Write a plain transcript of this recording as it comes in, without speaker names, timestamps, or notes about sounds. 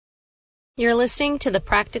You're listening to The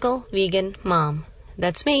Practical Vegan Mom.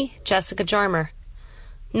 That's me, Jessica Jarmer.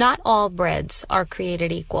 Not all breads are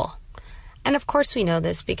created equal. And of course we know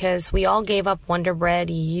this because we all gave up Wonder Bread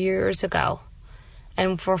years ago.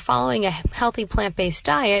 And if we're following a healthy plant-based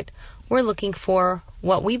diet, we're looking for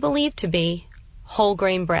what we believe to be whole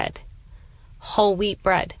grain bread, whole wheat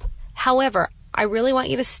bread. However, I really want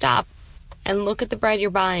you to stop and look at the bread you're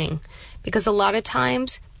buying, because a lot of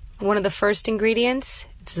times one of the first ingredients,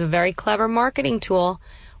 it's a very clever marketing tool,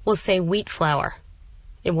 will say wheat flour.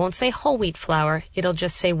 It won't say whole wheat flour, it'll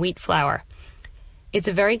just say wheat flour. It's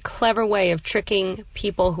a very clever way of tricking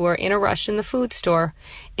people who are in a rush in the food store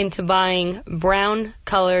into buying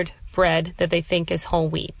brown-colored bread that they think is whole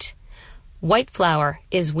wheat. White flour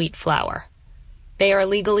is wheat flour. They are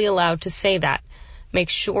legally allowed to say that. Make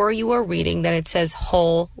sure you are reading that it says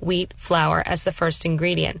whole wheat flour as the first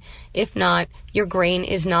ingredient. If not, your grain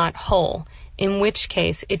is not whole, in which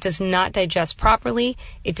case it does not digest properly,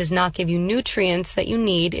 it does not give you nutrients that you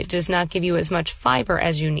need, it does not give you as much fiber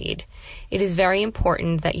as you need. It is very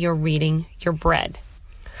important that you're reading your bread.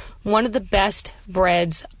 One of the best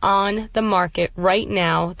breads on the market right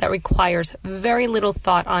now that requires very little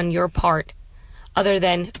thought on your part, other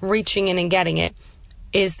than reaching in and getting it,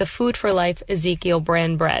 is the Food for Life Ezekiel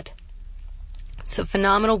brand bread. It's a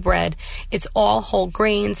phenomenal bread. It's all whole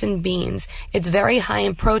grains and beans. It's very high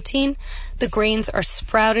in protein. The grains are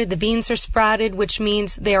sprouted, the beans are sprouted, which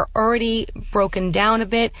means they are already broken down a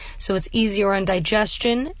bit, so it's easier on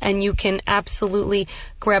digestion, and you can absolutely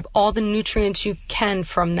grab all the nutrients you can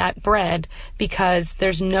from that bread because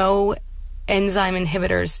there's no enzyme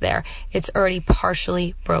inhibitors there. It's already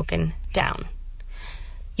partially broken down.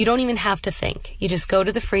 You don't even have to think. You just go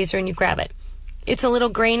to the freezer and you grab it. It's a little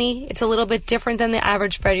grainy. It's a little bit different than the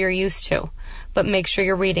average bread you're used to, but make sure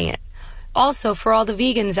you're reading it. Also, for all the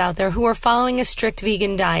vegans out there who are following a strict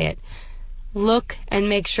vegan diet, look and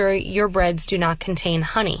make sure your breads do not contain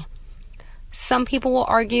honey. Some people will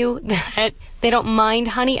argue that they don't mind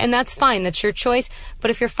honey, and that's fine. That's your choice. But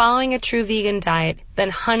if you're following a true vegan diet, then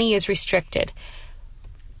honey is restricted.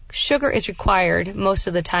 Sugar is required most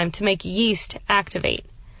of the time to make yeast activate.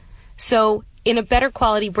 So in a better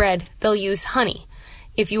quality bread, they'll use honey.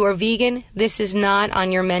 If you are vegan, this is not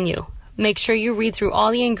on your menu. Make sure you read through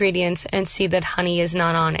all the ingredients and see that honey is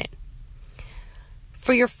not on it.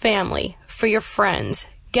 For your family, for your friends,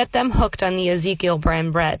 get them hooked on the Ezekiel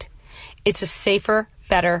brand bread. It's a safer,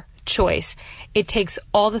 better choice. It takes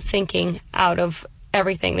all the thinking out of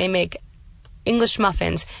everything. They make English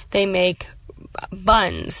muffins. They make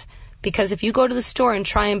buns. Because if you go to the store and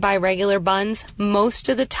try and buy regular buns, most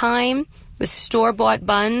of the time the store-bought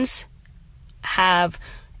buns have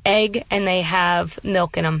egg and they have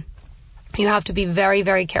milk in them. You have to be very,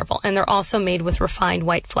 very careful. And they're also made with refined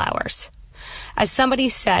white flours. As somebody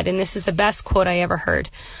said, and this is the best quote I ever heard,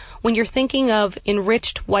 when you're thinking of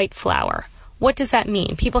enriched white flour, what does that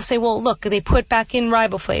mean? People say, well, look, they put back in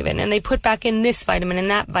riboflavin and they put back in this vitamin and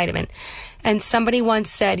that vitamin. And somebody once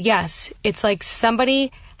said, yes, it's like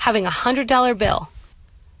somebody having a $100 bill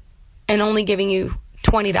and only giving you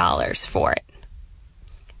 $20 for it.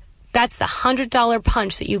 That's the $100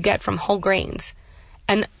 punch that you get from whole grains.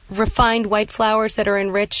 And refined white flours that are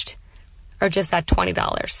enriched are just that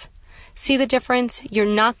 $20. See the difference? You're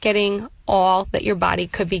not getting all that your body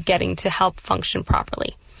could be getting to help function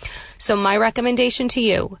properly. So my recommendation to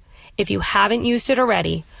you, if you haven't used it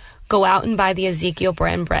already, go out and buy the Ezekiel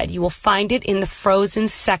brand bread. You will find it in the frozen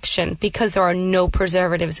section because there are no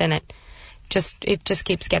preservatives in it. It just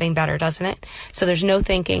keeps getting better, doesn't it? So there's no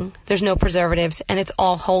thinking, there's no preservatives, and it's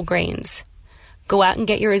all whole grains. Go out and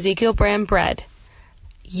get your Ezekiel brand bread.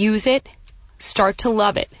 Use it. Start to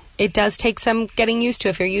love it. It does take some getting used to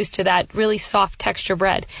if you're used to that really soft texture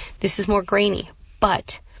bread. This is more grainy,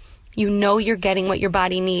 but you know you're getting what your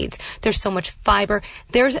body needs. There's so much fiber.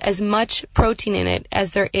 There's as much protein in it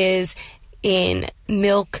as there is in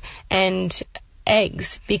milk and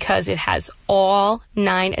eggs because it has all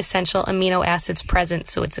 9 essential amino acids present,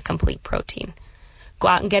 so it's a complete protein. Go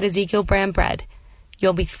out and get Ezekiel brand bread.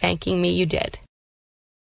 You'll be thanking me you did.